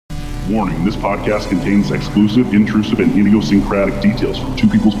Warning, this podcast contains exclusive, intrusive, and idiosyncratic details from two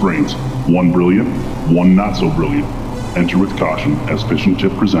people's brains. One brilliant, one not so brilliant. Enter with caution as Fish and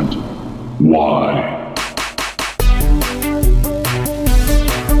Chip present. Why?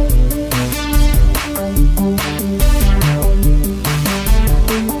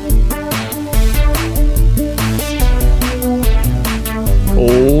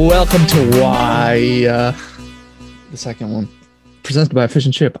 Welcome to Why, the second one, presented by Fish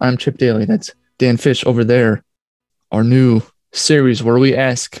and Chip. I'm Chip Daly. That's Dan Fish over there. Our new series where we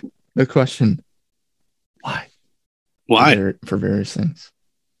ask the question, why? Why? For various things.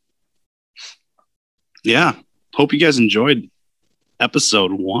 Yeah. Hope you guys enjoyed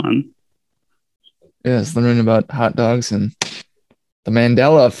episode 1. Yes, learning about hot dogs and the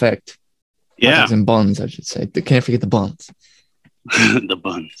Mandela effect. Yeah. Hot dogs and buns, I should say. Can't forget the buns. The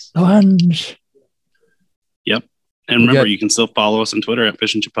buns. Lunch. Yep. And remember, you can still follow us on Twitter at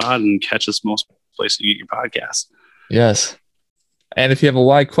Fish and Chip Pod and catch us most places you get your podcast. Yes. And if you have a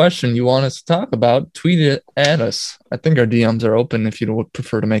why question you want us to talk about, tweet it at us. I think our DMs are open if you would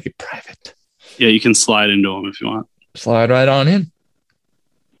prefer to make it private. Yeah, you can slide into them if you want. Slide right on in.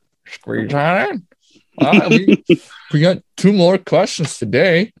 Squeeze on in. We got 2 more questions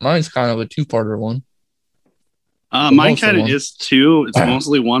today. Mine's kind of a 2-parter one. Mine kind of is too. It's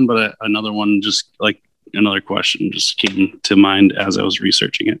mostly one, but another one, just like another question, just came to mind as I was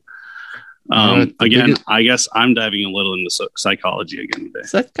researching it. I guess I'm diving a little into psychology again today.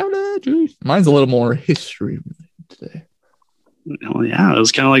 Psychology. Mine's a little more history today. Well, yeah, it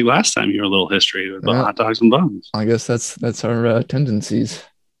was kind of like last time. You were a little history about hot dogs and buns. I guess that's our tendencies.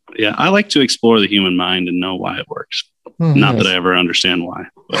 Yeah, I like to explore the human mind and know why it works. Not that I ever understand why.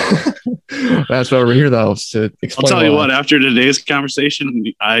 That's why we're here, though, to explain. I'll tell you what, after today's conversation,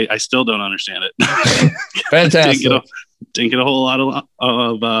 I still don't understand it. Fantastic. Didn't get a whole lot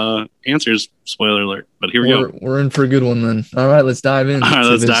of answers, spoiler alert, but here we go. We're in for a good one then. All right, let's dive in. All right,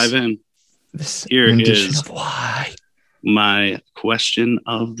 let's dive in. Here is why. My question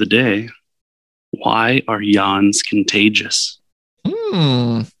of the day. Why are yawns contagious?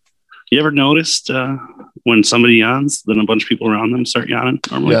 You ever noticed when somebody yawns, then a bunch of people around them start yawning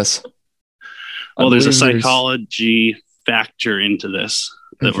normally? Yes. Well, there's a psychology factor into this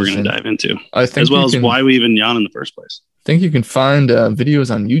that we're going to dive into, as well as why we even yawn in the first place. I think you can find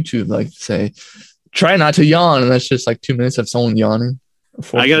videos on YouTube, like say, try not to yawn, and that's just like 2 minutes of someone yawning.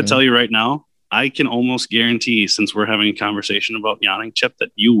 I got to tell you right now, I can almost guarantee, since we're having a conversation about yawning, Chip,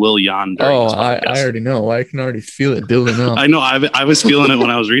 that you will yawn during this podcast. I already know. I can already feel it building up. I know. I was feeling it when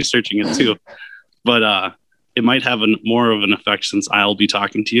I was researching it too. But it might have more of an effect since I'll be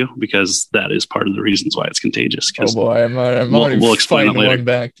talking to you, because that is part of the reasons why it's contagious. Oh boy, we'll explain it later.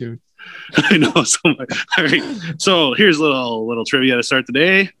 Back, dude. I know. All right. So here's a little trivia to start the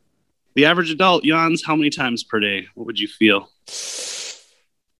day. The average adult yawns how many times per day? What would you feel?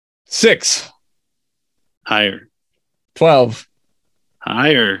 6. Higher. 12.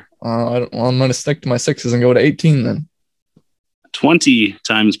 Higher. I'm going to stick to my 6s and go to 18 then. 20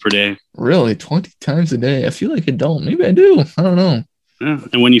 times per day. Really? 20 times a day? I feel like I don't. Maybe I do. I don't know. Yeah.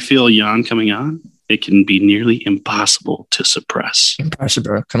 And when you feel a yawn coming on, it can be nearly impossible to suppress.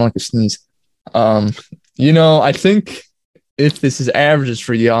 Impossible. Kind of like a sneeze. I think if this is averages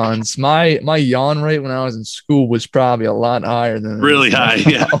for yawns, my yawn rate when I was in school was probably a lot higher than really high.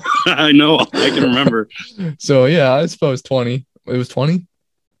 Yeah, I know. I can remember. So yeah, I suppose 20. It was 20.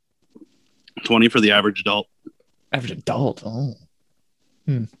 20 for the average adult. Average adult. Oh.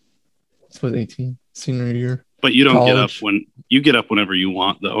 I suppose 18. Senior year. But you don't get up whenever you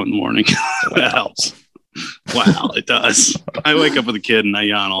want though in the morning. That helps. Wow, it does. I wake up with a kid and I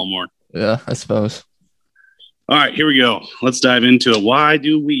yawn all morning. Yeah, I suppose. All right, here we go. Let's dive into it. Why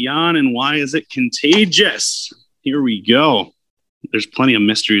do we yawn and why is it contagious? Here we go. There's plenty of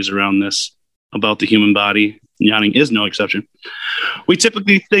mysteries around this about the human body. Yawning is no exception. We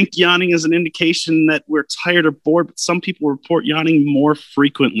typically think yawning is an indication that we're tired or bored, but some people report yawning more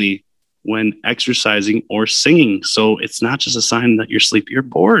frequently when exercising or singing. So it's not just a sign that you're sleepy or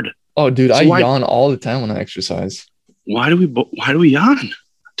bored. Oh, dude, I yawn all the time when I exercise. Why do we yawn? I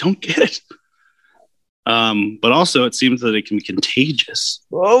don't get it. But also it seems that it can be contagious.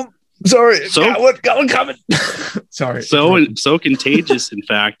 Oh, sorry. Got one coming. Sorry. So contagious, in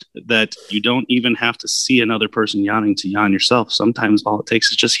fact, that you don't even have to see another person yawning to yawn yourself. Sometimes all it takes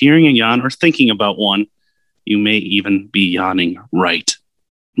is just hearing a yawn or thinking about one. You may even be yawning right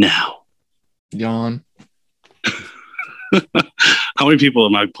now. Yawn. How many people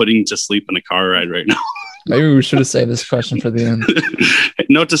am I putting to sleep in a car ride right now? Maybe we should have saved this question for the end.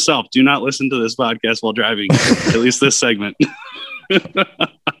 Note to self, do not listen to this podcast while driving, at least this segment.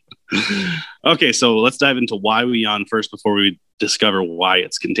 Okay, so let's dive into why we yawn first before we discover why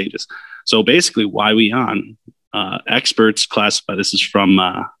it's contagious. So basically, why we yawn. Experts classify this is from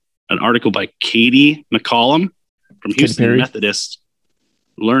an article by Katie McCollum from Houston Methodist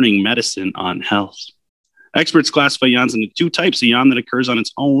Learning Medicine on Health. Experts classify yawns into two types: a yawn that occurs on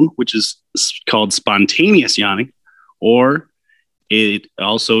its own, which is called spontaneous yawning, or it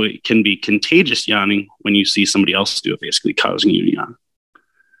can be contagious yawning when you see somebody else do it, basically causing you to yawn.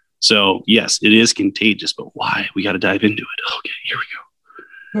 So yes, it is contagious, but why? We got to dive into it. Okay, here we go.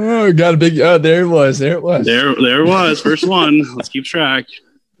 Oh, got a big. Oh, there it was. There it was. First one. Let's keep track.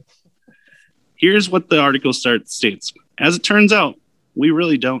 Here's what the article states. As it turns out, we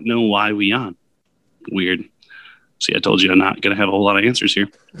really don't know why we yawn. Weird. See, I told you I'm not going to have a whole lot of answers here.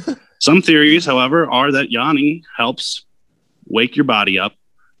 Some theories, however, are that yawning helps wake your body up,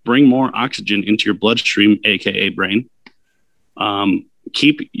 bring more oxygen into your bloodstream, aka brain,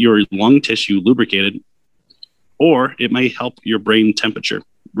 keep your lung tissue lubricated, or it may help your brain temperature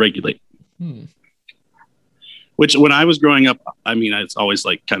regulate. Which, when I was growing up, I mean, it's always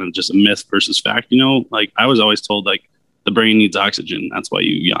like kind of just a myth versus fact, you know? Like, I was always told, like, the brain needs oxygen. That's why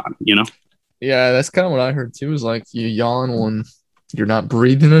you yawn, you know? Yeah, that's kind of what I heard too. Is like you yawn when you're not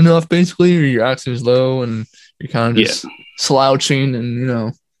breathing enough, basically, or your oxygen's low and you're kind of just slouching and, you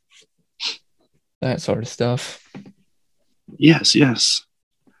know, that sort of stuff. Yes.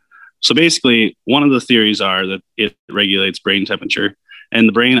 So basically, one of the theories are that it regulates brain temperature, and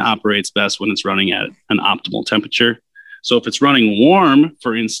the brain operates best when it's running at an optimal temperature. So if it's running warm,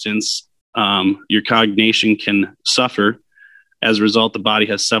 for instance, your cognition can suffer. As a result, the body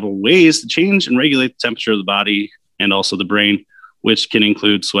has several ways to change and regulate the temperature of the body and also the brain, which can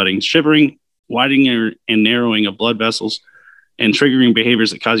include sweating, shivering, widening and narrowing of blood vessels, and triggering behaviors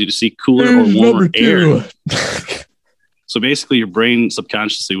that cause you to seek cooler or warmer air. So basically, your brain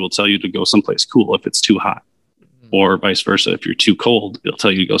subconsciously will tell you to go someplace cool if it's too hot, or vice versa. If you're too cold, it'll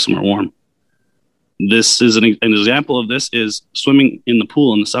tell you to go somewhere warm. This is an example of this is swimming in the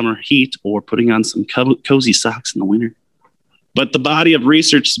pool in the summer heat or putting on some cozy socks in the winter. But the body of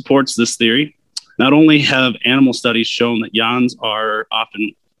research supports this theory. Not only have animal studies shown that yawns are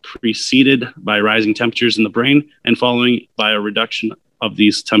often preceded by rising temperatures in the brain and following by a reduction of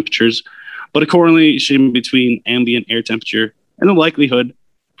these temperatures, but a correlation between ambient air temperature and the likelihood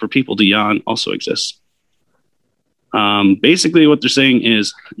for people to yawn also exists. Basically, what they're saying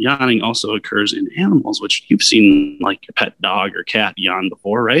is yawning also occurs in animals, which you've seen like your pet dog or cat yawn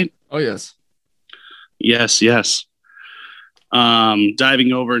before, right? Oh, yes. Yes.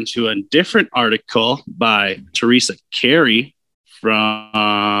 Diving over into a different article by Teresa Carey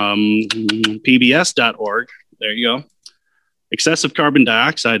from PBS.org. There you go. Excessive carbon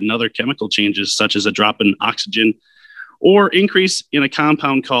dioxide and other chemical changes, such as a drop in oxygen or increase in a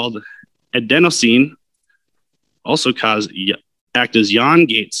compound called adenosine, also act as yawn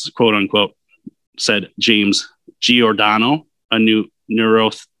gates, quote unquote, said James Giordano, a new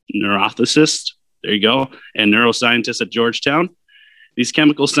neuroethicist. There you go. And neuroscientist at Georgetown. These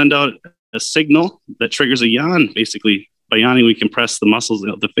chemicals send out a signal that triggers a yawn. Basically, by yawning, we compress the muscles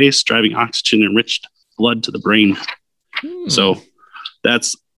of the face, driving oxygen-enriched blood to the brain. So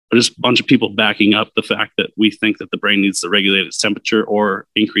that's just a bunch of people backing up the fact that we think that the brain needs to regulate its temperature or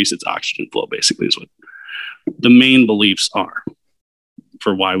increase its oxygen flow, basically, is what the main beliefs are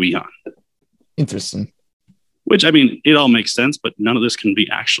for why we yawn. Interesting. Which, I mean, it all makes sense, but none of this can be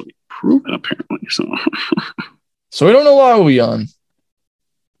actually proven, apparently. So we don't know why we yawn.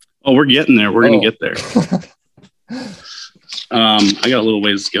 Oh, we're getting there. We're going to get there. I got a little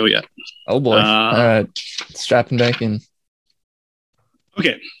ways to go yet. Oh, boy. All right. Strapping back in.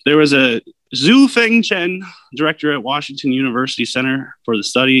 Okay. There was a Zhu-Feng Chen, director at Washington University Center for the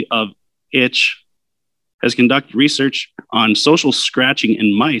Study of Itch, has conducted research on social scratching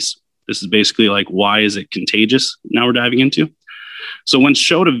in mice. This is basically like, why is it contagious? Now we're diving into. So when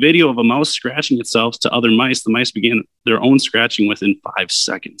showed a video of a mouse scratching itself to other mice, the mice began their own scratching within 5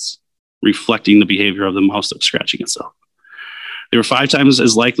 seconds, reflecting the behavior of the mouse of scratching itself. They were 5 times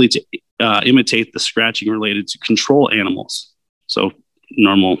as likely to imitate the scratching related to control animals. So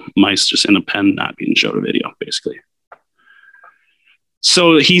normal mice just in a pen not being showed a video, basically.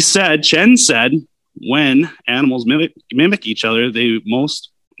 So Chen said, when animals mimic each other, they must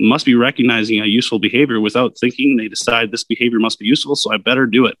be recognizing a useful behavior without thinking. They decide this behavior must be useful, so I better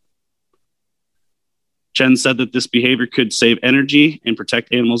do it. Chen said that this behavior could save energy and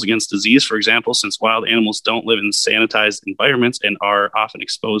protect animals against disease. For example, since wild animals don't live in sanitized environments and are often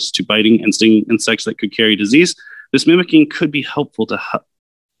exposed to biting and stinging insects that could carry disease, this mimicking could be helpful to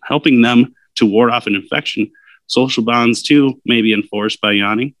helping them to ward off an infection. Social bonds, too, may be enforced by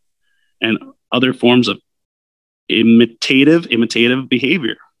yawning. and other forms of imitative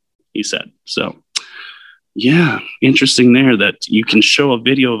behavior, he said. So, yeah, interesting there that you can show a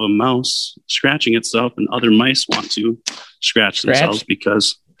video of a mouse scratching itself and other mice want to scratch themselves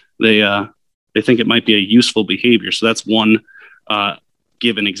because they think it might be a useful behavior. So that's one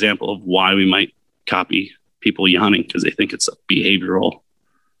given example of why we might copy people yawning, because they think it's a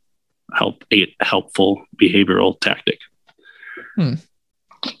helpful behavioral tactic.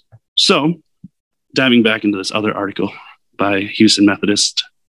 So diving back into this other article by Houston Methodist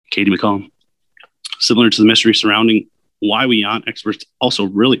Katie McCollum, similar to the mystery surrounding why we yawn, experts also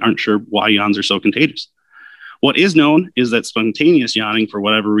really aren't sure why yawns are so contagious. What is known is that spontaneous yawning, for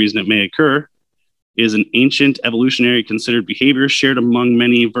whatever reason it may occur, is an ancient evolutionary considered behavior shared among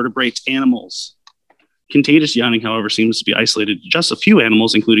many vertebrate animals. Contagious yawning, however, seems to be isolated to just a few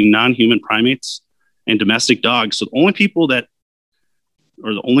animals, including non-human primates and domestic dogs. So the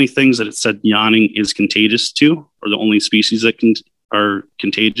only things that it said yawning is contagious to, or the only species that are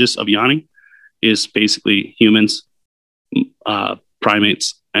contagious of yawning, is basically humans,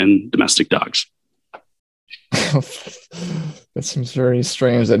 primates, and domestic dogs. That seems very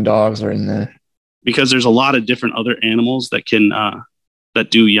strange that dogs are in there. Because there's a lot of different other animals that can that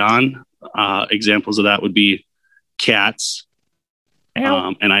do yawn. Examples of that would be cats.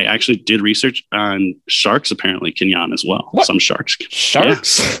 And I actually did research on sharks. Apparently can yawn as well. What? Some sharks.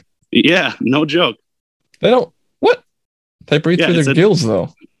 Sharks? Yeah, no joke. They don't. What? They breathe through their gills,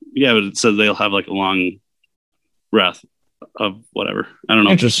 though. Yeah, but it says they'll have like a long breath of whatever. I don't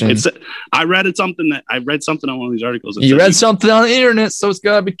know. Interesting. I read something on one of these articles. You read something on the internet, so it's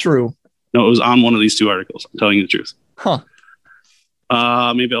gotta be true. No, it was on one of these two articles. I'm telling you the truth. Huh.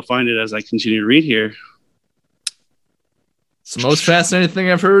 Maybe I'll find it as I continue to read here. It's the most fascinating thing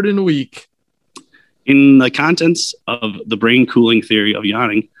I've heard in a week. In the contents of the brain cooling theory of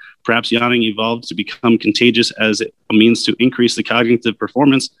yawning, perhaps yawning evolved to become contagious as a means to increase the cognitive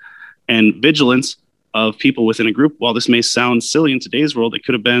performance and vigilance of people within a group. While this may sound silly in today's world, it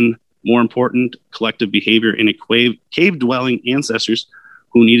could have been more important collective behavior in a cave-dwelling ancestors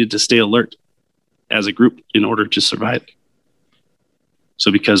who needed to stay alert as a group in order to survive. So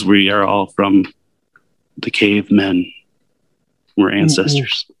because we are all from the cavemen, we're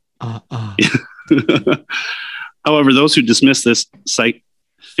ancestors. However, those who dismiss this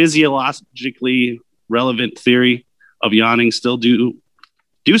physiologically relevant theory of yawning still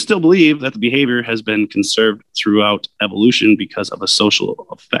believe that the behavior has been conserved throughout evolution because of a social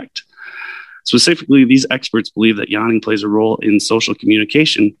effect. Specifically, these experts believe that yawning plays a role in social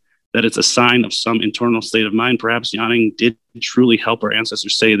communication, that it's a sign of some internal state of mind. Perhaps yawning did truly help our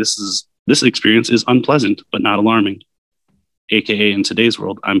ancestors say this experience is unpleasant, but not alarming. AKA in today's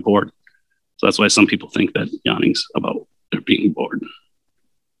world, I'm bored. So that's why some people think that yawning's about their being bored,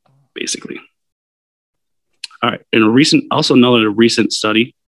 basically. All right. In another recent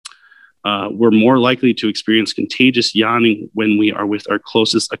study, we're more likely to experience contagious yawning when we are with our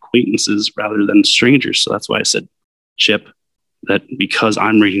closest acquaintances rather than strangers. So that's why I said, Chip, that because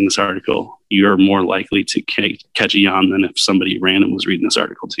I'm reading this article, you're more likely to catch a yawn than if somebody random was reading this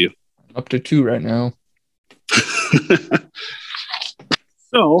article to you. Up to 2 right now.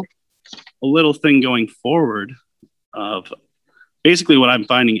 So a little thing going forward of basically what I'm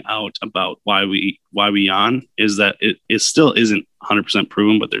finding out about why we yawn is that it still isn't 100%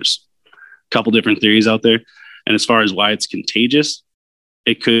 proven, but there's a couple different theories out there. And as far as why it's contagious,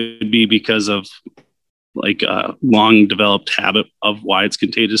 it could be because of like a long developed habit of why it's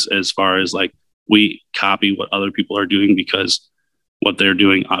contagious, as far as like we copy what other people are doing because what they're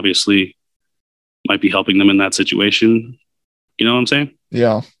doing obviously might be helping them in that situation. You know what I'm saying?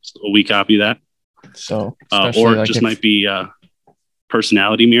 Yeah. So we copy that. So, or it just might be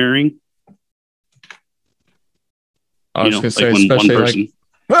personality mirroring. I was going to say, like when one person.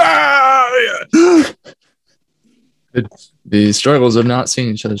 The struggles of not seeing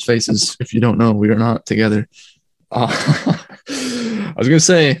each other's faces. If you don't know, we are not together. I was going to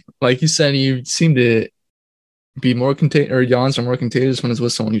say, like you said, you seem to be more contagious, or yawns are more contagious when it's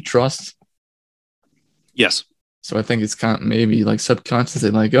with someone you trust. Yes. So I think it's kind of maybe like subconsciously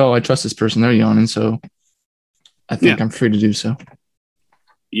like, oh, I trust this person, they're yawning, so I think I'm free to do so.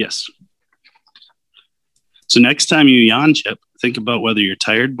 Yes. So next time you yawn, Chip, think about whether you're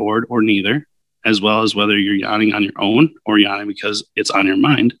tired, bored, or neither, as well as whether you're yawning on your own or yawning because it's on your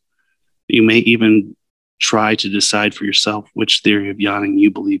mind. You may even try to decide for yourself which theory of yawning you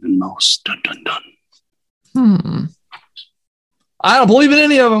believe in most. Dun, dun, dun. I don't believe in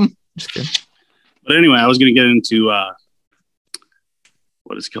any of them. Just kidding. But anyway, I was going to get into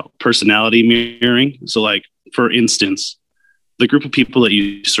what is it called? Personality mirroring. So like, for instance, the group of people that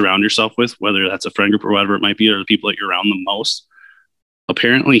you surround yourself with, whether that's a friend group or whatever it might be, or the people that you're around the most,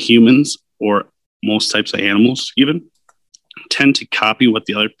 apparently humans or most types of animals even tend to copy what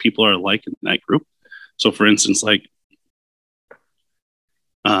the other people are like in that group. So for instance, like,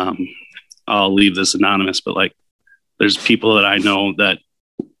 I'll leave this anonymous, but like there's people that I know that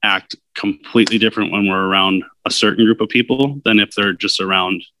act completely different when we're around a certain group of people than if they're just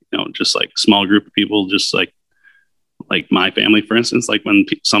around, just like small group of people, just like my family, for instance. Like when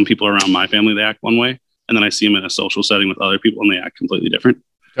some people are around my family, they act one way, and then I see them in a social setting with other people and they act completely different.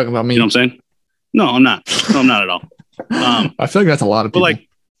 Talking about me? You know what I'm saying? No, I'm not. No, I'm not at all. I feel like that's a lot of people. But like,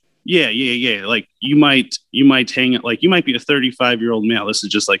 yeah. Like you might hang it. Like you might be a 35-year-old male. This is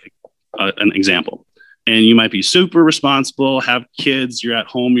just like an example. And you might be super responsible, have kids, you're at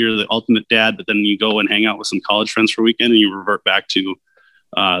home, you're the ultimate dad, but then you go and hang out with some college friends for a weekend and you revert back to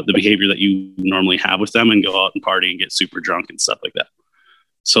the behavior that you normally have with them and go out and party and get super drunk and stuff like that.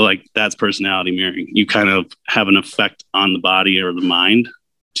 So like that's personality mirroring. You kind of have an effect on the body or the mind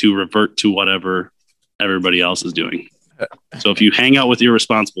to revert to whatever everybody else is doing. So if you hang out with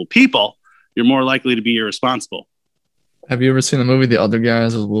irresponsible people, you're more likely to be irresponsible. Have you ever seen the movie The Other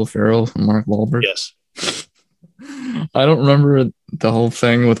Guys with Will Ferrell and Mark Wahlberg? Yes. I don't remember the whole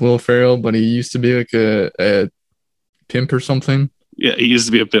thing with Will Ferrell, but he used to be like a pimp or something. Yeah, he used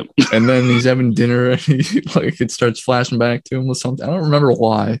to be a pimp. And then he's having dinner and it starts flashing back to him with something. I don't remember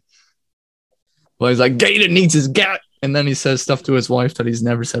why. But he's like, Gator needs his gut. And then he says stuff to his wife that he's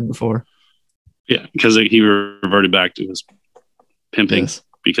never said before. Yeah, because he reverted back to his pimping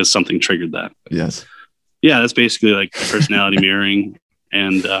because something triggered that. Yes. Yeah, that's basically like personality mirroring.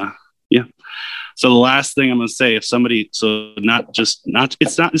 And yeah. So the last thing I'm going to say, if somebody, it's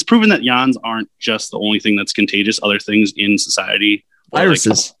proven that yawns aren't just the only thing that's contagious. Other things in society,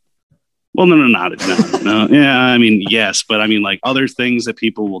 viruses. No. Yeah, I mean, yes, but I mean, like other things that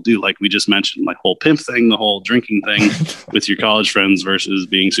people will do, like we just mentioned, like whole pimp thing, the whole drinking thing with your college friends versus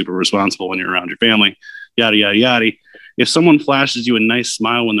being super responsible when you're around your family, yada, yada, yada. If someone flashes you a nice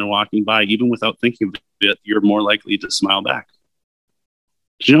smile when they're walking by, even without thinking of it, you're more likely to smile back.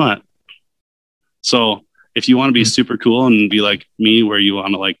 Did you know that? So if you want to be super cool and be like me, where you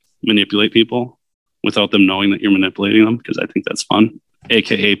want to like manipulate people without them knowing that you're manipulating them, because I think that's fun,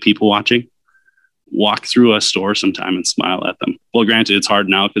 AKA people watching, walk through a store sometime and smile at them. Well, granted, it's hard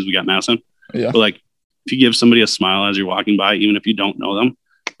now because we got masks on. Yeah. But like if you give somebody a smile as you're walking by, even if you don't know them,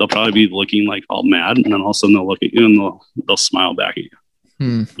 they'll probably be looking like all mad. And then all of a sudden they'll look at you and they'll smile back at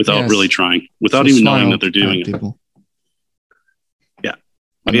you without really trying, without even knowing that they're doing it. People. Yeah.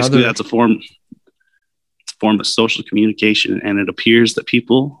 Basically, that's a form of social communication, and it appears that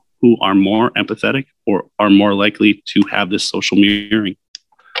people who are more empathetic or are more likely to have this social mirroring.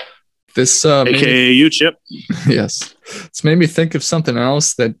 This AKA you, Chip. Yes. It's made me think of something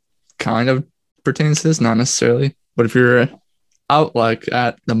else that kind of pertains to this, not necessarily, but if you're out like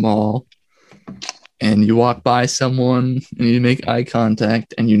at the mall and you walk by someone and you make eye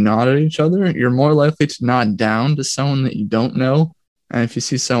contact and you nod at each other, you're more likely to nod down to someone that you don't know. And if you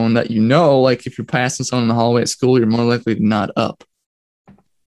see someone that you know, like if you're passing someone in the hallway at school, you're more likely to nod up.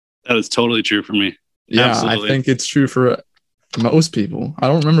 That is totally true for me. Yeah, absolutely. I think it's true for most people. I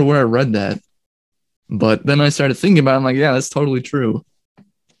don't remember where I read that, but then I started thinking about it. I'm like, yeah, that's totally true.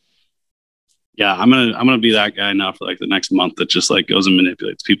 Yeah, I'm gonna be that guy now for like the next month that just like goes and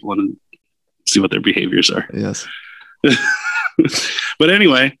manipulates people and see what their behaviors are. Yes. But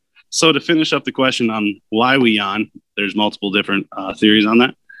anyway, so to finish up the question on why we yawn, there's multiple different theories on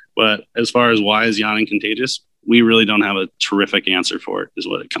that. But as far as why is yawning contagious, we really don't have a terrific answer for it, is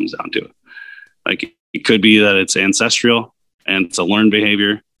what it comes down to. Like it could be that it's ancestral and it's a learned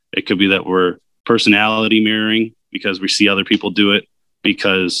behavior. It could be that we're personality mirroring because we see other people do it,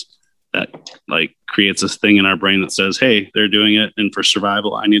 because that like creates this thing in our brain that says, hey, they're doing it, and for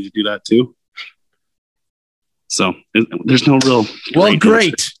survival, I need to do that too. So there's no real.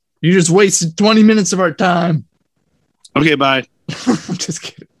 Great. Answer. You just wasted 20 minutes of our time. Okay, bye. I'm just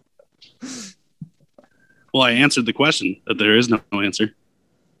kidding. Well, I answered the question that there is no answer.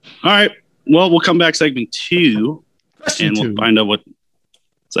 All right. Well, we'll come back segment 2 and we'll find out what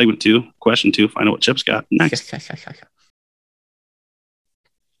question 2, find out what Chip's got next.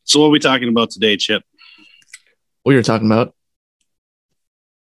 So what are we talking about today, Chip? We are talking about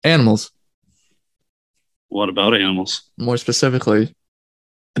animals. What about animals? More specifically,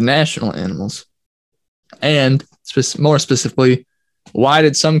 national animals. And more specifically, why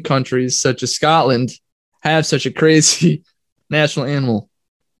did some countries, such as Scotland, have such a crazy national animal?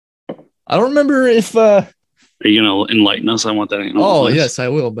 I don't remember if... Are you going to enlighten us on what that animal is? Oh, yes, I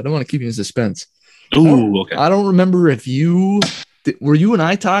will, but I want to keep you in suspense. Ooh, okay. I don't remember if were you and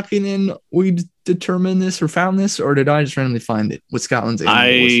I talking and we determined this or found this, or did I just randomly find it? What Scotland's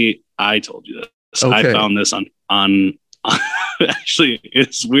animal was? I told you this. Okay. I found this on actually,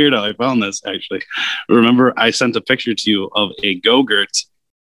 it's weird how I found this. Actually, remember I sent a picture to you of a Go-Gurt,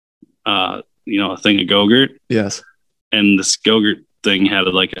 a thing of Go-Gurt. Yes. And this Go-Gurt thing had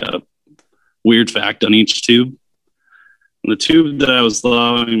like a weird fact on each tube. And the tube that I was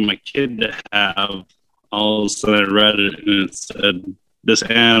allowing my kid to have, all of a sudden I read it and it said, "This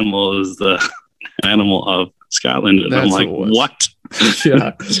animal is the animal of Scotland." And I'm like, what?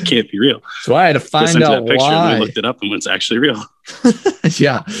 Yeah. This can't be real. So I had to find out picture why. And I looked it up and it's actually real.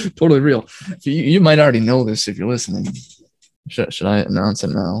 Yeah, totally real. You might already know this if you're listening. Should I announce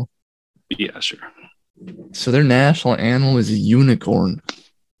it now? Yeah, sure. So their national animal is a unicorn.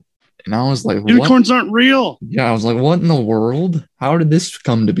 And I was like, unicorns aren't real. Yeah, I was like, what in the world? How did this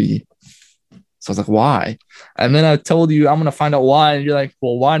come to be? So I was like, why? And then I told you I'm going to find out why. And you're like,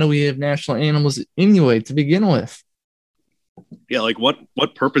 well, why do we have national animals anyway to begin with? Yeah, like what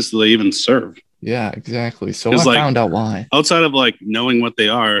purpose do they even serve? Yeah, exactly. So I found out why. Outside of like knowing what they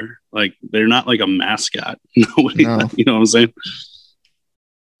are, like they're not like a mascot. Nobody, no. You know what I'm saying?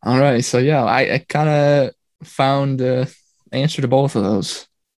 All right. So yeah, I kind of found the answer to both of those.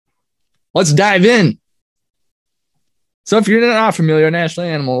 Let's dive in. So if you're not familiar, a national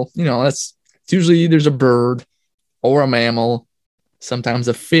animal, it's usually there's a bird or a mammal, sometimes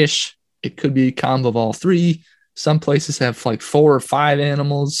a fish. It could be a combo of all three. Some places have like 4 or 5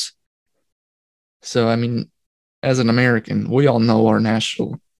 animals. So, I mean, as an American, we all know our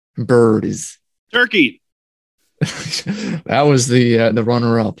national bird is turkey. That was the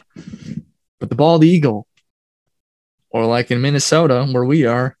runner-up. But the bald eagle, or like in Minnesota, where we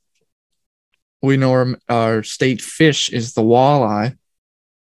are, we know our state fish is the walleye.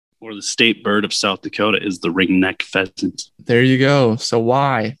 Or the state bird of South Dakota is the ringneck pheasant. There you go. So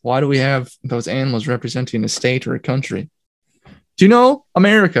why? Why do we have those animals representing a state or a country? Do you know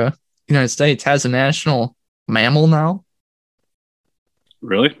America, United States, has a national mammal now?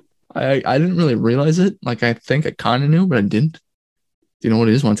 Really? I didn't really realize it. Like, I think I kind of knew, but I didn't. Do you know what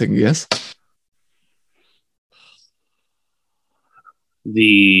it is? Want to take a guess?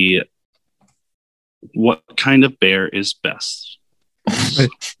 What kind of bear is best?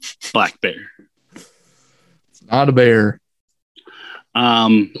 Black bear. It's not a bear.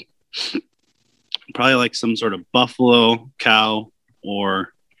 Probably like some sort of buffalo, cow, or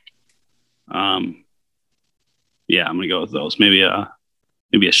I'm gonna go with those. Maybe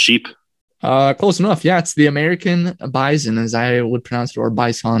a sheep. Close enough. Yeah, it's the American bison, as I would pronounce it, or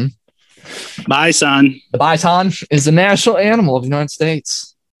bison. Bison. The bison is the national animal of the United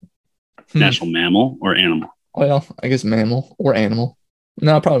States. National mammal or animal? Well, I guess mammal or animal.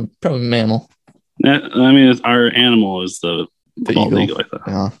 No, probably mammal. I mean, our animal is the eagle, I thought.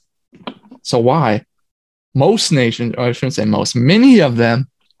 Yeah. So why? Most nations, or I shouldn't say most, many of them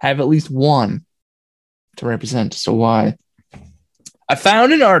have at least one to represent. So why? I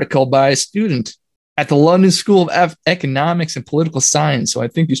found an article by a student at the London School of Economics and Political Science, so I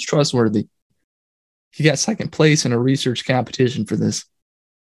think he's trustworthy. He got second place in a research competition for this.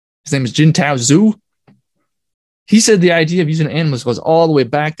 His name is Jintao Zhu. He said the idea of using animals goes all the way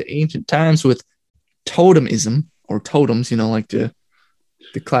back to ancient times with totemism, or totems, like the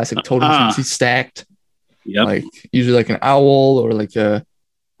classic totems you see stacked. Yep. Like usually like an owl or like a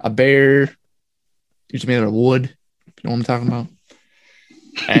bear, usually made out of wood. You know what I'm talking about?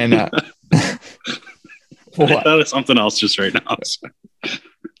 And I thought of something else just right now.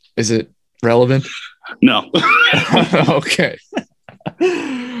 Is it relevant? No. Okay.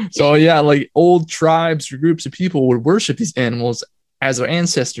 So yeah, like old tribes or groups of people would worship these animals as their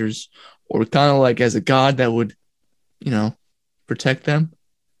ancestors, or kind of like as a god that would, protect them.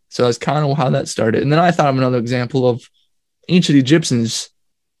 So that's kind of how that started. And then I thought of another example of ancient Egyptians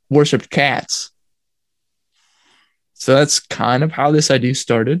worshipped cats. So that's kind of how this idea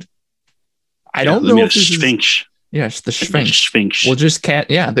started. I don't know if this Sphinx. Yes, the Sphinx. Well, just cat.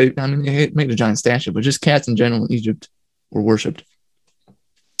 Yeah, they made a giant statue, but just cats in general in Egypt were worshipped.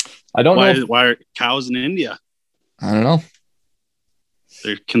 I don't know. Why are cows in India? I don't know.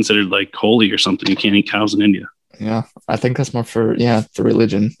 They're considered like holy or something. You can't eat cows in India. Yeah, I think that's more for the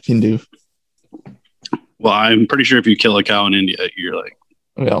religion, Hindu. Well, I'm pretty sure if you kill a cow in India, you're like,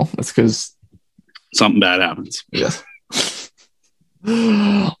 well, that's because something bad happens. Yes.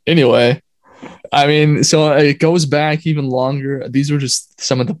 Anyway, I mean, so it goes back even longer. These were just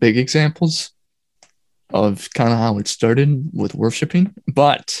some of the big examples of kind of how it started with worshiping.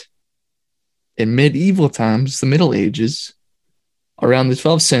 But in medieval times, the Middle Ages, around the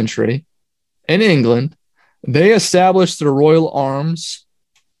 12th century, in England, they established their royal arms.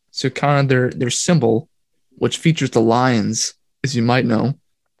 So kind of their symbol, which features the lions, as you might know.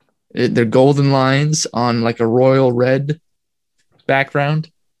 They're golden lions on like a royal red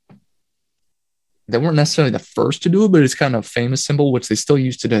background. They weren't necessarily the first to do it, but it's kind of a famous symbol, which they still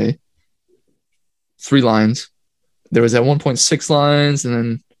use today. 3 lines. There was at 1.6 lines, and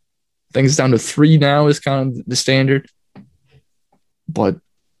then things down to 3 now is kind of the standard. But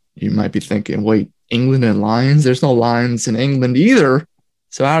you might be thinking, wait, England and lions? There's no lions in England either.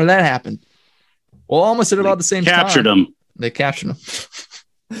 So how did that happen? Well, almost at about the same time. Captured them. They captured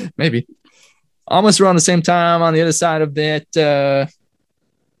them. Maybe. Almost around the same time on the other side of that,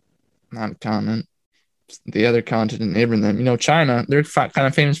 not a continent, the other continent neighboring them. You know, China, they're kind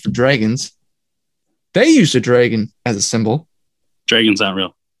of famous for dragons. They used a dragon as a symbol. Dragon's not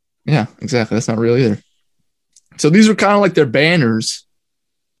real. Yeah, exactly. That's not real either. So these were kind of like their banners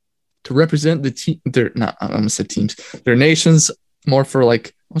to represent the team. They're not, I'm going to say teams. Their nations more for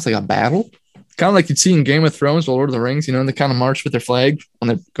like, almost like a battle. Kind of like you'd see in Game of Thrones or Lord of the Rings, you know, they kind of march with their flag when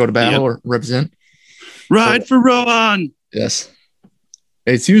they go to battle or represent. Ride for Rohan. Yes.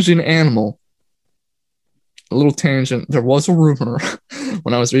 It's usually an animal. A little tangent. There was a rumor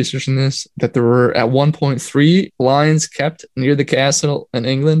when I was researching this that there were at 1.3 lions kept near the castle in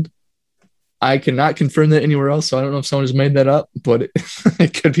England. I cannot confirm that anywhere else, so I don't know if someone has made that up, but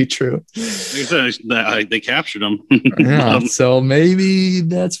it could be true. They captured them. Yeah, so maybe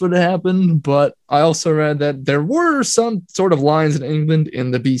that's what happened. But I also read that there were some sort of lions in England in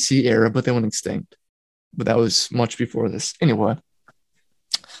the BC era, but they went extinct. But that was much before this. Anyway,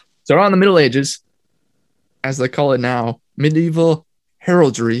 so around the Middle Ages, as they call it now, medieval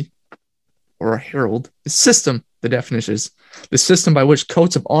heraldry, or a herald, the system, the definition is the system by which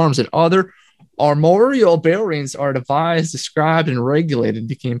coats of arms and other armorial bearings are devised, described, and regulated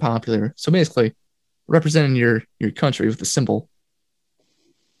became popular. So basically, representing your country with a symbol.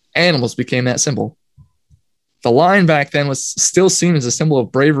 Animals became that symbol. The lion back then was still seen as a symbol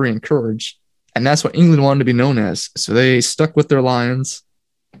of bravery and courage, and that's what England wanted to be known as. So they stuck with their lions,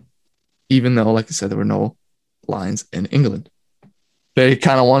 even though, like I said, there were no lions in England. They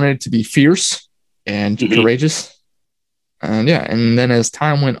kind of wanted it to be fierce and courageous. And yeah, and then as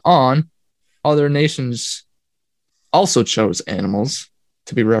time went on, other nations also chose animals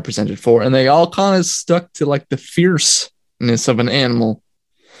to be represented for, and they all kind of stuck to like the fierceness of an animal.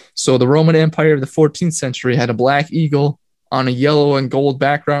 So the Roman Empire of the 14th century had a black eagle on a yellow and gold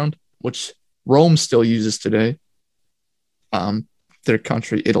background, which Rome still uses today. Their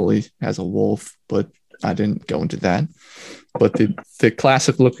country, Italy, has a wolf, but I didn't go into that. But the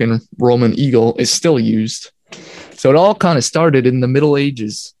classic looking Roman eagle is still used. So it all kind of started in the Middle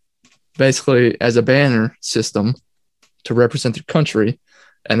Ages, basically as a banner system to represent their country.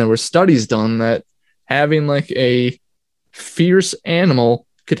 And there were studies done that having like a fierce animal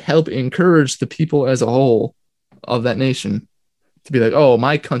could help encourage the people as a whole of that nation to be like, oh,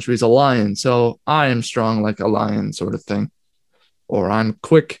 my country is a lion, so I am strong like a lion sort of thing. Or I'm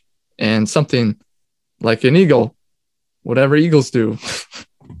quick and something like an eagle, whatever eagles do.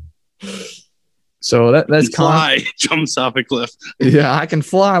 So that's fly, jumps off a cliff. Yeah, I can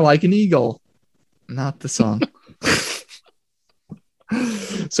fly like an eagle. Not the song.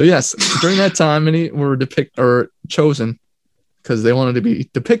 So yes, during that time, many were chosen because they wanted to be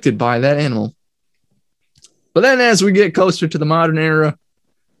depicted by that animal. But then as we get closer to the modern era,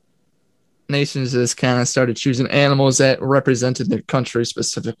 nations just kind of started choosing animals that represented their country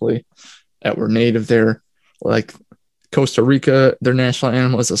specifically, that were native there. Like Costa Rica, their national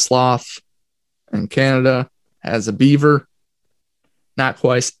animal is a sloth. And Canada has a beaver. Not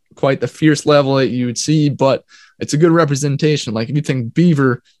quite the fierce level that you would see, but it's a good representation. Like if you think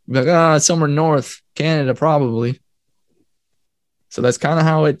beaver, you'd be like, somewhere north, Canada probably. So that's kind of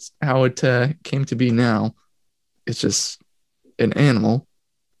how it came to be now. It's just an animal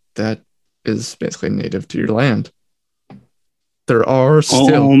that is basically native to your land. There are still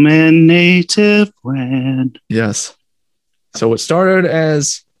home and native land. Yes. So it started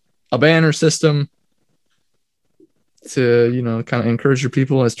as a banner system to, kind of encourage your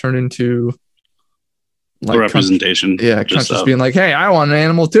people, has turned into like representation. Countries being like, hey, I want an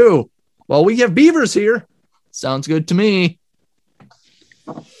animal too. Well, we have beavers here. Sounds good to me.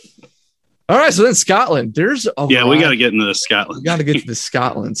 All right, so then Scotland. We got to get into Scotland. We got to get to the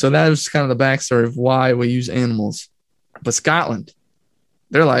Scotland. So that was kind of the backstory of why we use animals. But Scotland,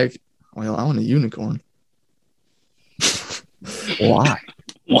 they're like, well, I want a unicorn. Why?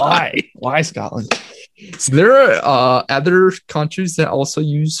 Why Scotland? So there are other countries that also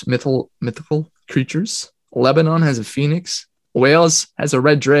use mythical creatures. Lebanon has a phoenix. Wales has a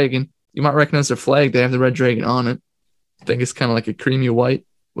red dragon. You might recognize their flag. They have the red dragon on it. I think it's kind of like a creamy white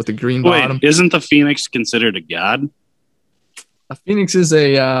with a green bottom. Wait, isn't the phoenix considered a god? A phoenix is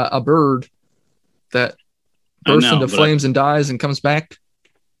a bird that bursts into flames and dies and comes back.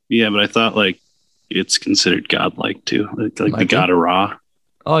 Yeah, but I thought like it's considered godlike too, like the god of Ra.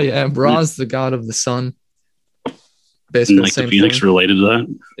 Oh yeah, Ra's the god of the sun. Basically, and, like the phoenix thing. Related to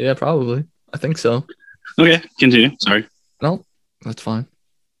that. Yeah, probably. I think so. Okay, continue. Sorry. No, that's fine.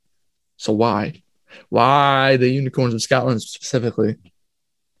 So why? Why the unicorns of Scotland specifically?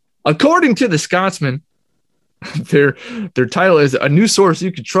 According to the Scotsman, their title is a new source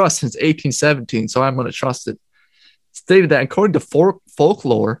you could trust since 1817, so I'm going to trust it. Stated that according to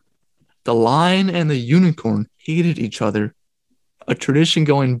folklore, the lion and the unicorn hated each other, a tradition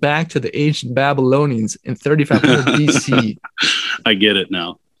going back to the ancient Babylonians in 3500 BC. I get it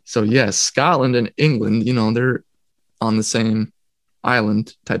now. So yes, Scotland and England, they're on the same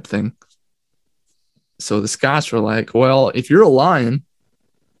island type thing. So the Scots were like, well, if you're a lion,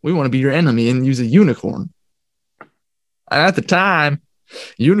 we want to be your enemy and use a unicorn. And at the time,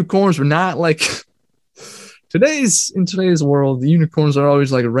 unicorns were not like in today's world, the unicorns are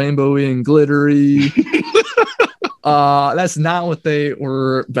always like rainbowy and glittery. That's not what they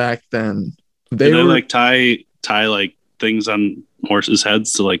were back then. They were like tie like things on horses'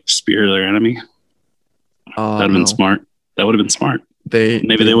 heads to like spear their enemy. That'd have been smart. That would have been smart.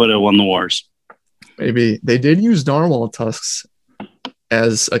 Maybe they would have won the wars. Maybe they did use narwhal tusks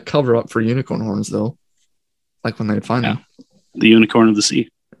as a cover up for unicorn horns, though. Like when they'd find them. The unicorn of the sea.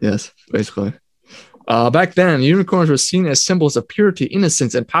 Yes, basically. Back then, unicorns were seen as symbols of purity,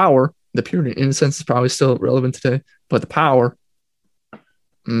 innocence, and power. The purity and innocence is probably still relevant today, but the power,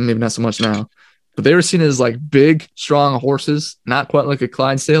 maybe not so much now. But they were seen as like big, strong horses, not quite like a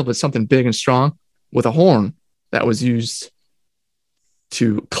Clydesdale, but something big and strong with a horn that was used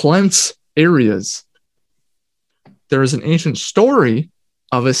to cleanse areas. There is an ancient story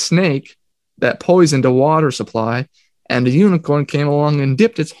of a snake that poisoned a water supply, and a unicorn came along and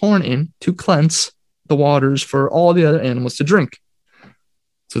dipped its horn in to cleanse the waters for all the other animals to drink.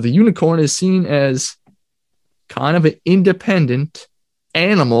 So the unicorn is seen as kind of an independent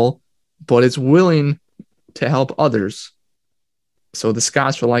animal, but it's willing to help others. So the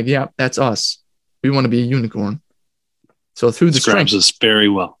Scots were like, yeah, that's us. We want to be a unicorn. So through the describes us very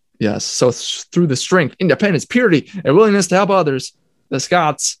well. Yes. So through the strength, independence, purity, and willingness to help others, the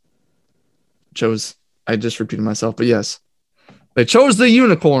Scots chose, I just repeated myself, but yes, they chose the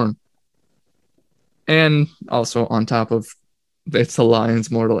unicorn. And also on top of it's the lion's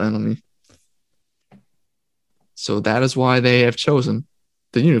mortal enemy. So that is why they have chosen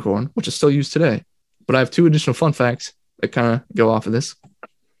the unicorn, which is still used today. But I have two additional fun facts that kind of go off of this.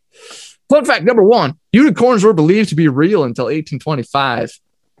 Fun fact number 1, unicorns were believed to be real until 1825.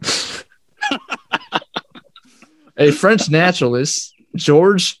 A French naturalist,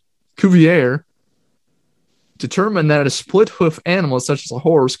 Georges Cuvier, determined that a split hoof animal such as a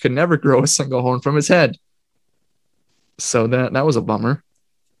horse could never grow a single horn from its head. So that was a bummer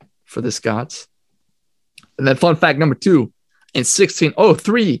for the Scots. And then fun fact number 2, in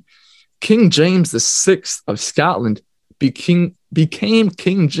 1603, King James VI of Scotland became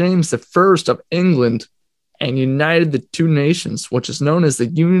King James I of England and united the two nations, which is known as the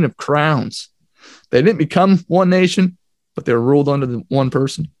Union of Crowns. They didn't become one nation, but they were ruled under one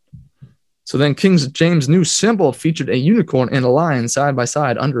person. So then King James' new symbol featured a unicorn and a lion side by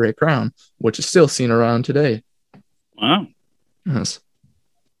side under a crown, which is still seen around today. Wow. Yes.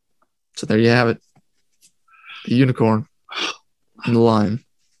 So there you have it. The unicorn and the lion.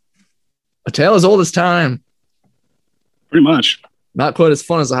 A tale as old as time. Pretty much. Not quite as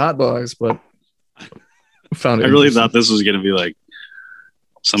fun as the hot dogs, but found it. I really thought this was going to be like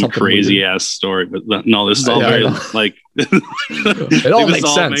something crazy weird. Ass story, but no, this is all very like it all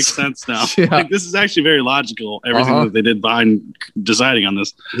makes sense. Makes sense now. Yeah. Like, this is actually very logical. Everything that they did behind deciding on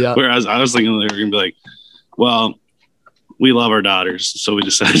this. Yeah. Whereas I was thinking they were going to be like, well, we love our daughters, so we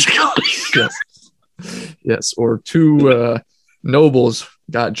decided to go. Yes. Or two nobles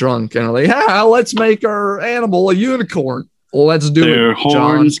got drunk and are like, let's make our animal a unicorn. Let's do Their it. Their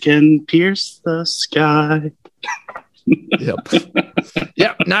horns can pierce the sky. Yep.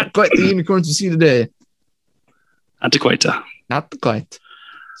 Not quite the unicorns you see today. Not quite. Not quite.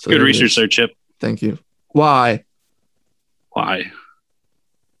 So good research there, Chip. Thank you. Why? All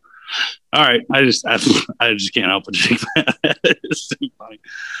right. I just can't help but think that. It's too funny.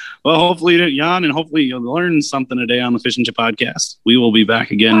 Well, hopefully, Jan, and hopefully you'll learn something today on the Fish and Chip podcast. We will be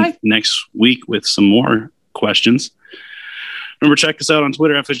back again next week with some more questions. Remember, check us out on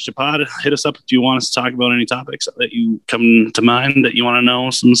Twitter at FishChipPod. Hit us up if you want us to talk about any topics that you come to mind that you want to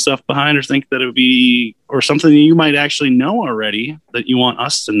know some stuff behind, or think that it would be, or something that you might actually know already that you want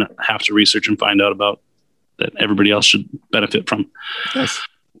us to have to research and find out about, that everybody else should benefit from. Yes.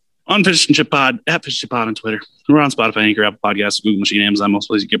 On Fish and Chip Pod, at Fish and Chip Pod on Twitter. We're on Spotify, Anchor, Apple Podcasts, Google Machine, Amazon, most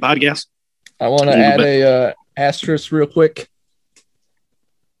places you get podcasts. I want to add a asterisk real quick.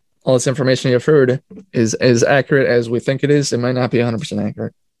 All this information you've heard is as accurate as we think it is. It might not be 100%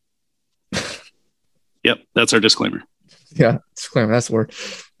 accurate. Yep, that's our disclaimer. Yeah, disclaimer. That's the word.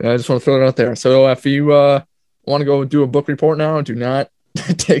 I just want to throw it out there. So if you want to go do a book report now, do not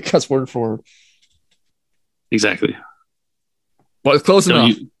take us word for word. Exactly. But it's close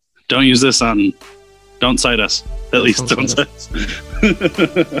enough. Don't use this on. Don't cite us. At least don't cite us.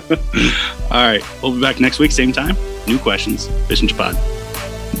 All right, we'll be back next week, same time. New questions. Fish and Chip Pod.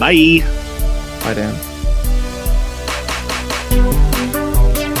 Bye. Bye, Dan.